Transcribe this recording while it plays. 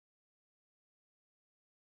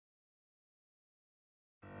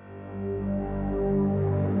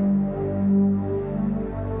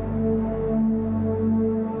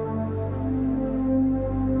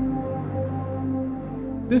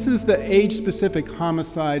This is the age-specific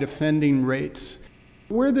homicide offending rates.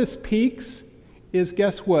 Where this peaks is,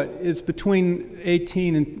 guess what? It's between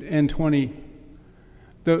 18 and 20.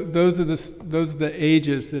 Those are the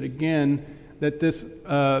ages that, again, that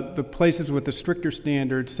the places with the stricter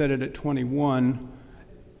standards set it at 21.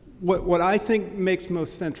 What I think makes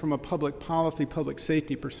most sense from a public policy, public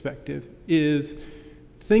safety perspective is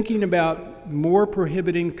thinking about more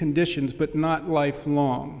prohibiting conditions, but not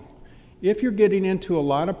lifelong. If you're getting into a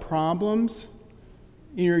lot of problems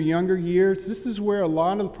in your younger years, this is where a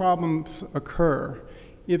lot of the problems occur.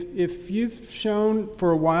 If you've shown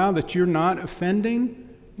for a while that you're not offending,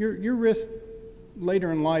 your risk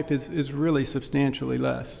later in life is really substantially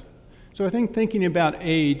less. So I think thinking about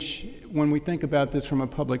age, when we think about this from a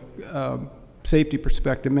public safety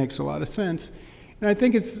perspective, makes a lot of sense. And I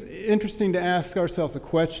think it's interesting to ask ourselves a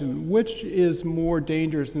question: which is more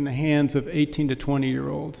dangerous in the hands of 18 to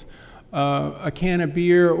 20-year-olds, a can of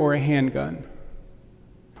beer or a handgun?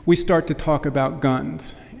 We start to talk about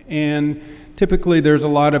guns, and typically there's a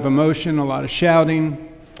lot of emotion, a lot of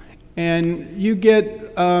shouting, and you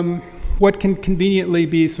get what can conveniently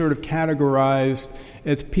be sort of categorized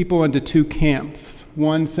as people into two camps.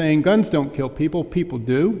 One saying guns don't kill people, people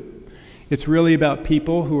do. It's really about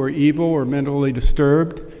people who are evil or mentally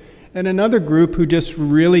disturbed. And another group who just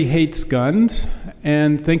really hates guns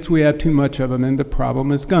and thinks we have too much of them and the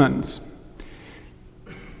problem is guns.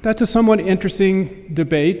 That's a somewhat interesting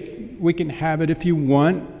debate. We can have it if you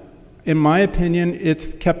want. In my opinion,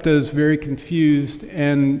 it's kept us very confused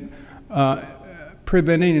and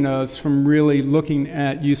preventing us from really looking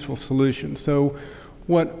at useful solutions. So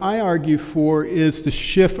what I argue for is to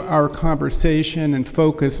shift our conversation and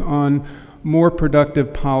focus on more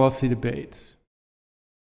productive policy debates.